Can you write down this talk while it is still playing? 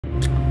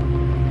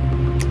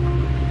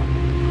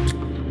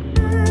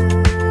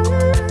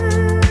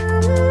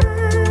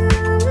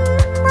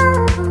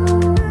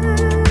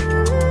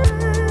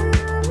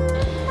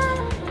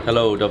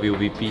Hello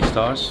WBP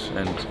stars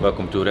and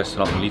welcome to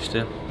Restaurant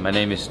Meliefste. My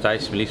name is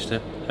Thijs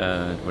Meliefste.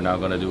 We're now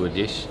going to do a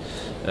dish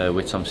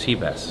with some sea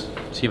bass.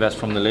 Sea bass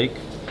from the lake,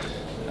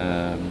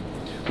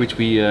 which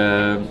we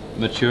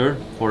mature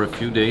for a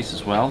few days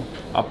as well,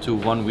 up to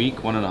 1 week,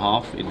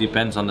 1.5. It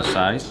depends on the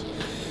size.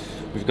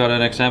 We've got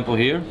an example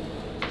here,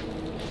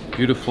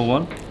 beautiful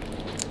one.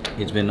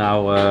 It's been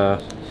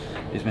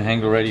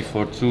hanged already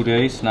for 2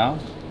 days now,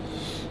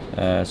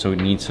 so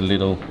it needs a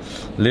little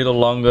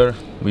longer.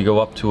 We go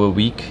up to a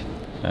week.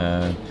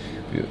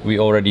 We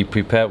already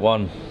prepared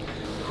one.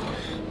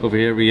 Over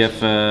here we have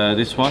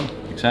this one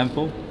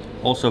example,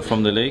 also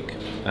from the lake.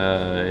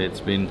 It's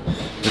been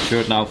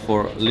matured now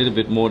for a little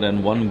bit more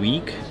than 1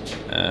 week.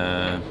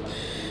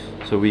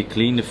 So we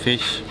clean the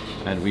fish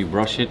and we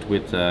brush it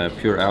with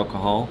pure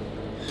alcohol,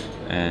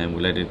 and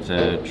we let it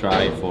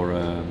dry for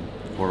a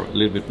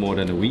little bit more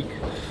than a week,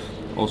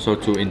 also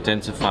to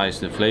intensify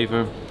the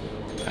flavor,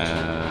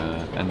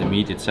 and the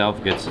meat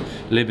itself gets a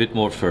little bit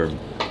more firm.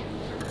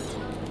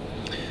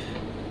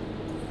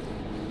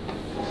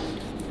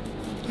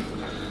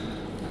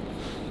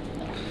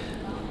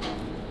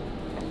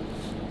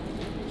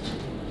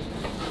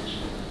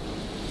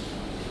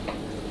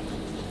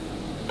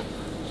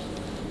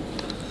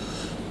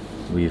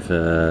 We've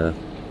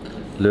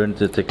learned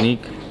the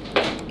technique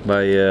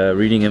by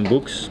reading in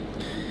books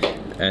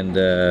and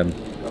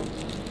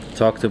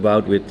talked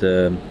about with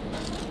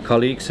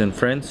colleagues and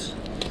friends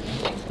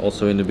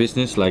also in the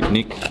business, like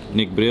Nick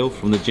Bril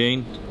from the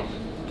Jane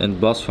and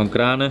Bas van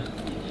Kranen.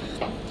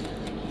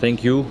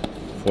 Thank you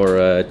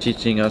for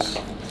teaching us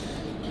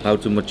how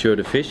to mature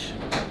the fish.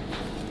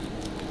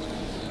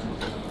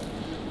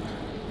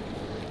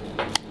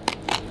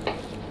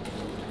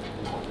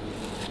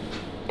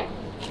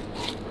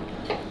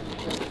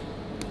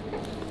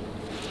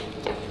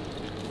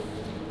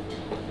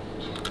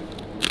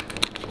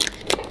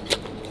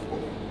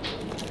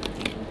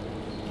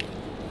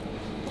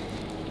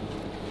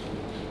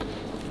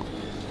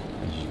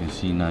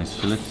 See, nice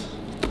fillet.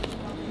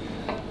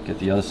 Get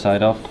the other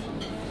side off.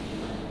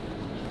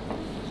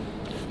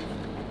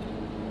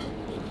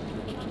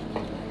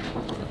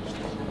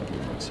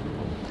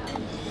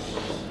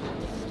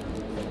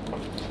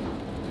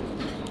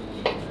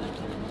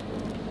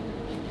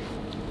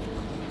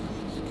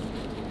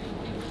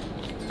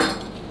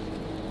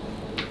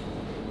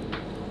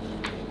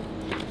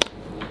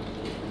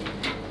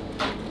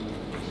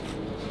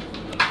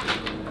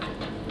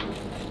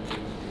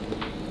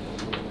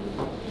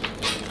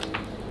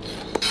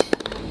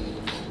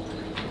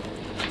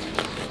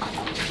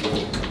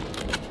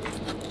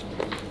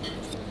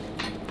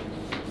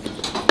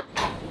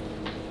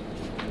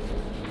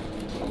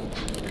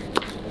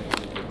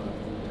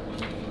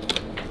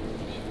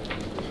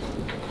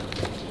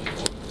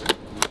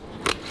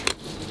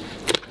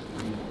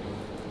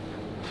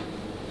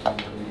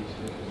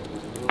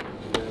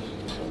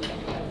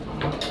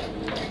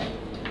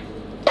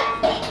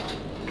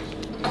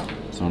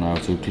 So now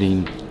to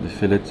clean the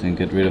fillet and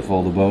get rid of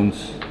all the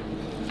bones,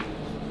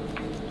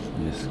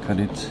 just cut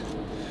it,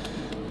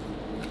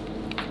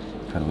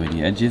 cut away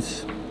the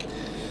edges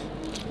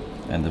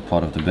and the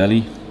part of the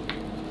belly.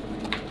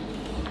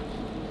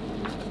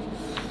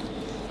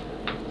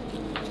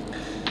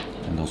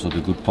 And also the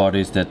good part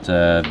is that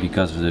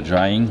because of the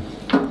drying,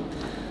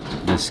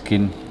 the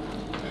skin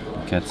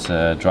gets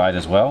dried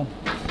as well,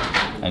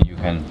 and you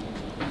can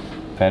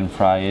pan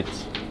fry it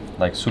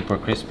like super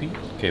crispy.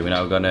 Okay, we're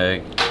now gonna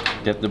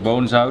get the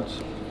bones out.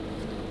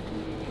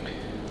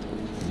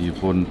 The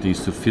important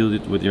is to feel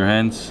it with your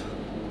hands.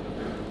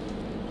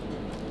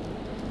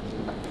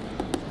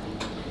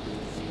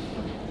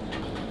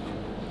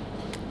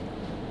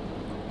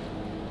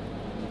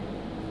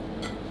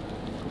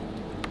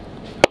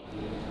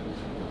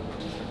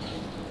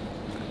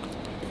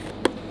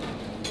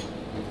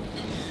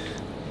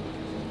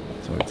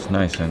 So it's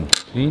nice and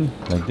clean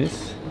like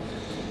this.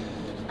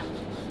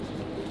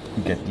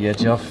 Get the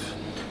edge off.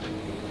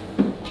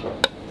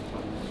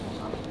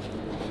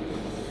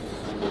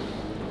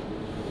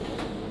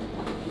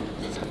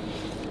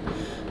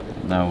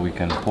 Now we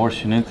can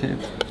portion it.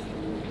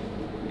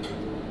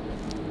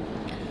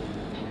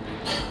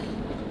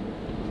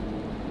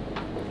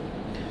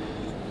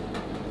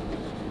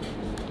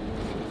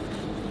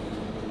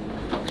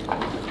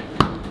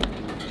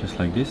 Just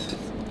like this.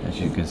 As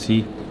you can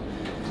see,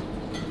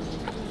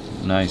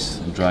 nice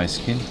dry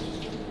skin.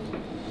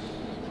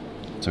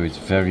 So it's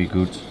very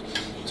good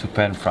to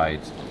pan fry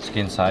it.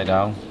 Skin side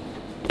down,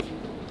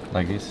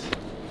 like this.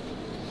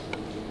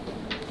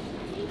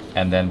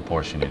 And then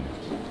portion it.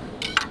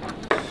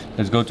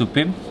 Let's go to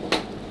Pim.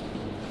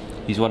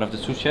 He's one of the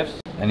sous chefs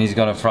and he's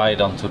gonna fry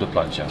it onto the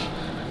plancha.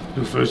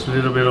 Do first a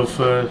little bit of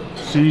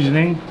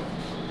seasoning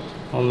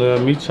on the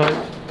meat side,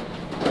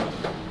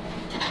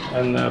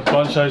 and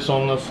plancha is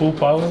on full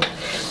power.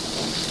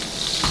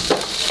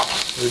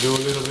 We do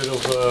a little bit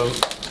of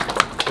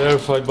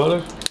clarified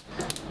butter,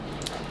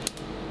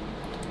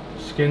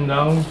 skin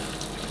down,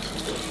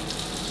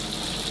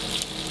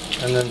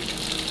 and then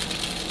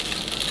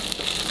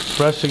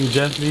pressing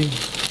gently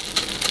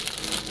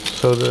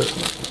so the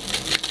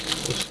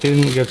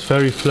skin gets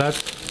very flat.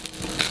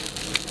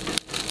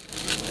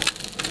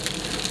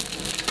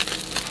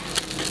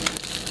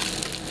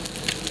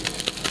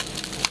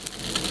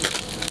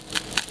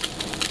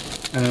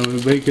 And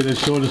we bake it as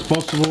short as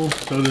possible,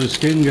 so the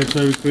skin gets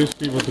very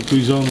crispy, but the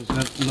cuisson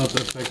is not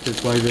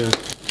affected by the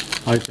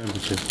high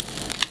temperature.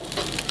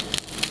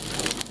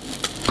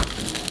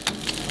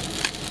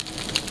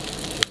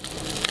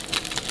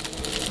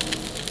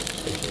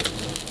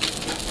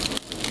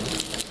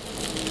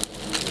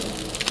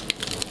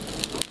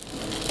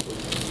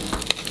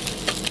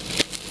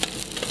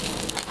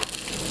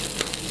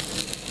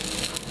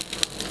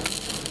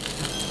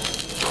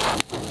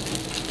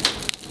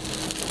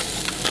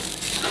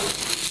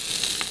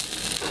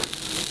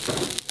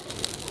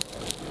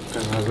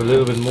 Have a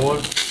little bit more,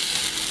 and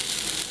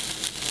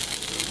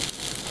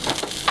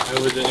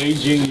with the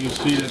aging you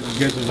see that it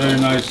gets a very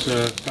nice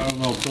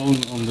caramel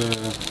tone on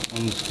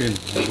the skin,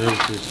 very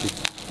crispy.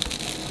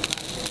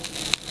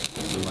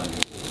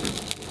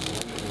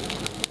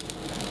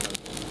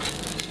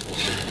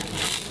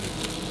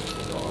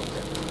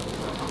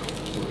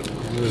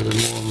 A little bit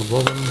more on the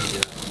bottom.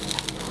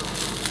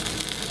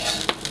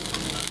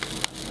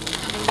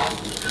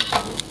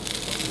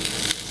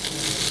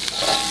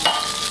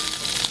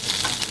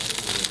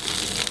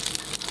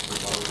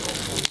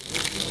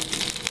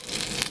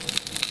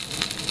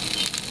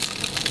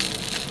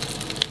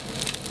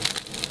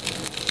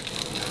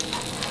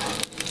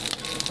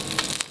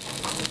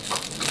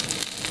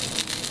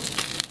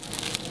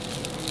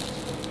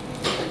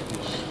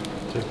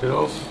 Take it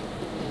off.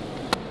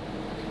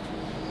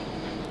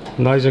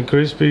 Nice and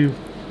crispy,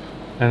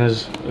 and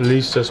as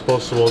least as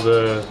possible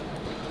the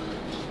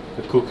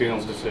cooking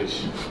of the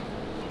fish.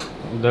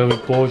 And then we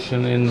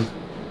portion in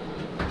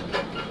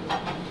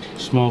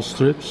small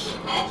strips.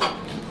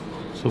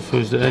 So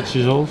first the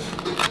edges off,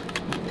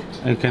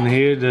 and can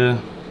hear the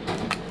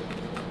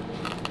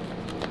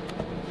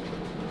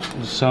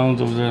sound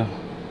of the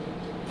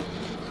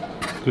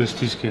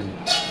crispy skin.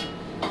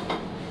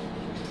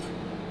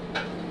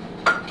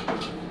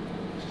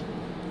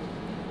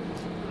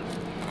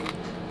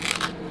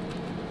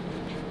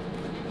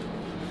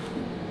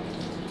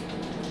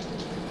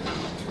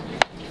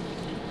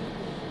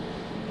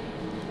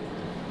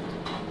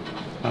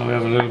 Now we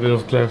have a little bit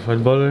of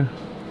clarified butter.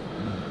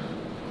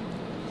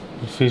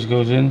 The fish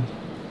goes in,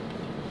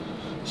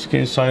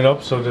 skin side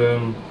up, so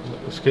the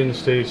skin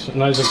stays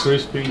nice and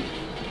crispy,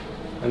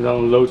 and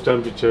then low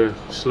temperature,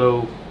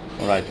 slow.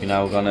 Alright, we're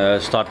now gonna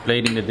start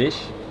plating the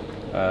dish.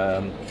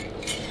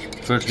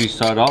 First we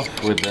start off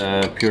with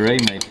a puree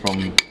made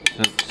from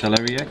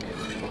celeriac,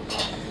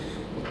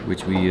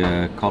 which we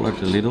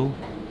colored a little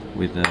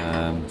with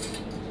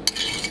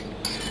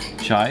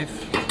chive.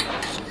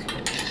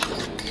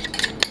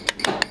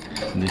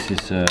 And this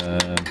is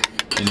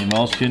an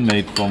emulsion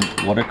made from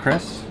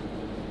watercress.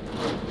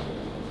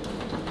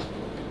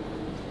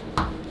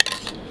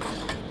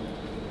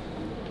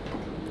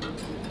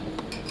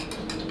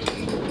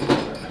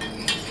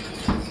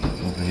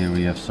 Over here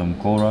we have some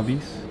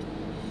kohlrabies.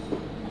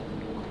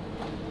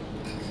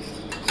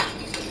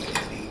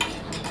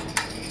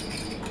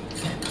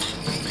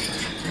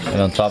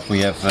 And on top we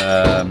have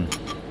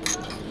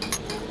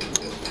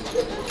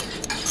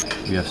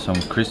some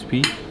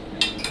crispy.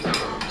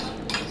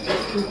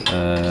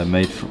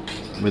 Made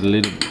with a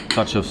little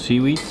touch of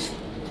seaweed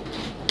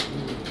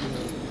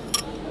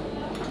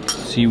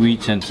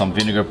and some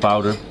vinegar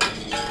powder.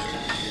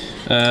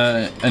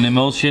 An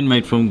emulsion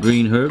made from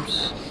green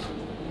herbs.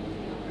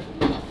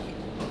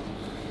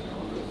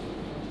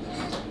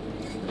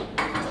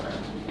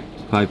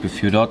 Pipe a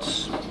few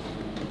dots.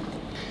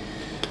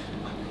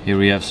 Here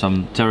we have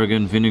some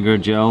tarragon vinegar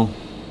gel,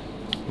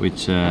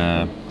 which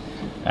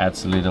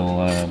adds a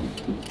little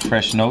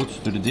fresh notes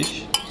to the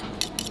dish.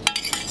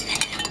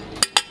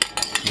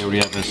 Here we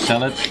have a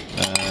salad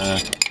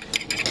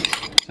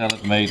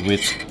made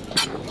with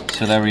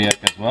celeriac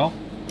as well.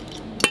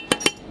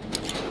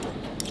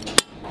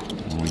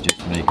 And we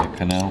just make a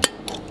canal.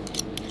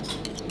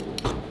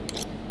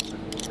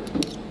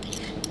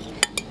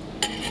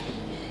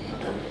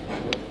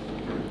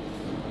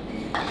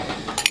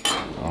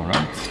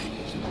 Alright.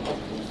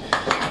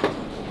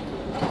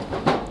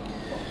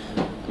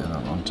 And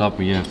on top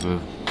we have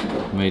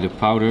made a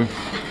powder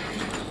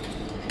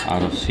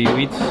out of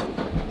seaweed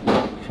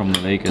from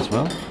the lake as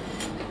well.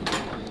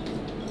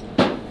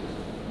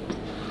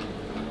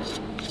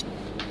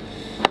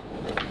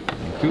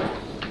 Thank you.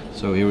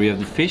 So here we have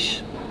the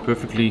fish,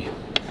 perfectly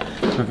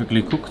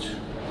cooked.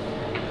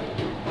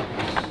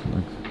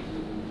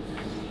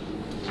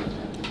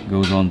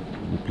 Goes on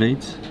the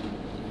plate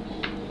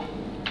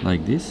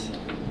like this.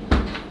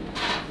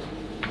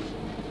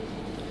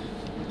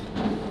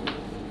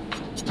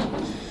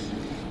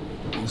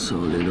 Also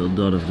a little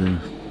dot of the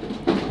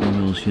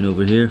emulsion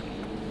over here.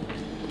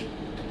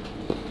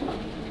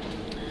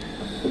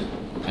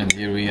 And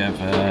here we have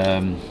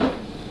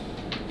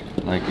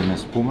like an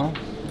espuma.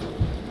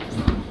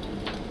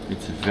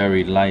 It's a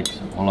very light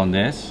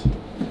hollandaise.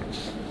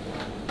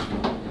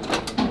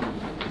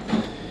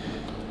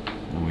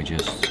 And we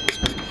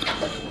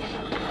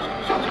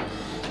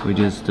We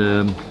just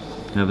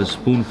have a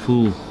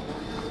spoonful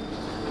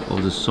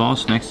of the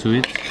sauce next to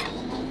it.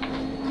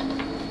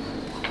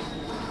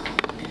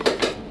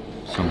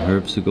 Some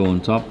herbs to go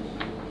on top.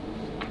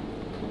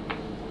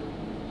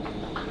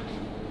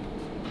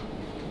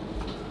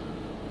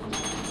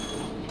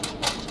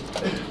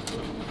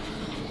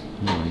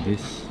 Like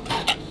this.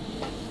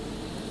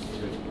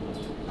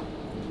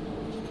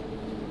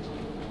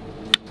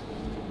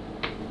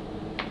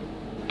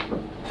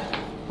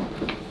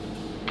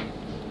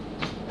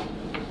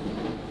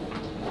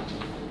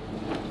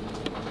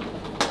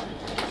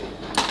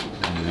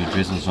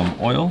 Drizzle some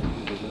oil.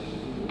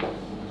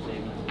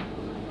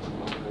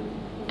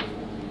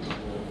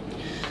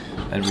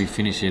 And we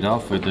finish it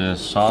off with a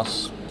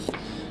sauce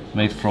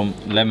made from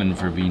lemon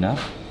verbena.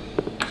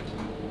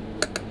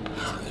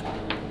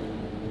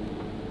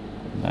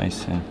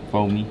 Nice and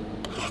foamy.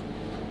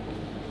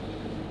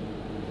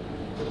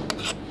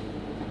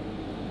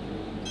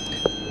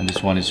 And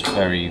this one is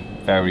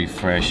very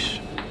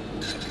fresh,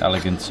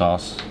 elegant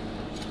sauce.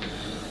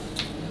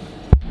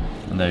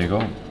 And there you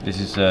go. This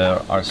is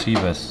our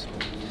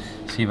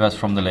Seabass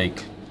from the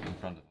lake.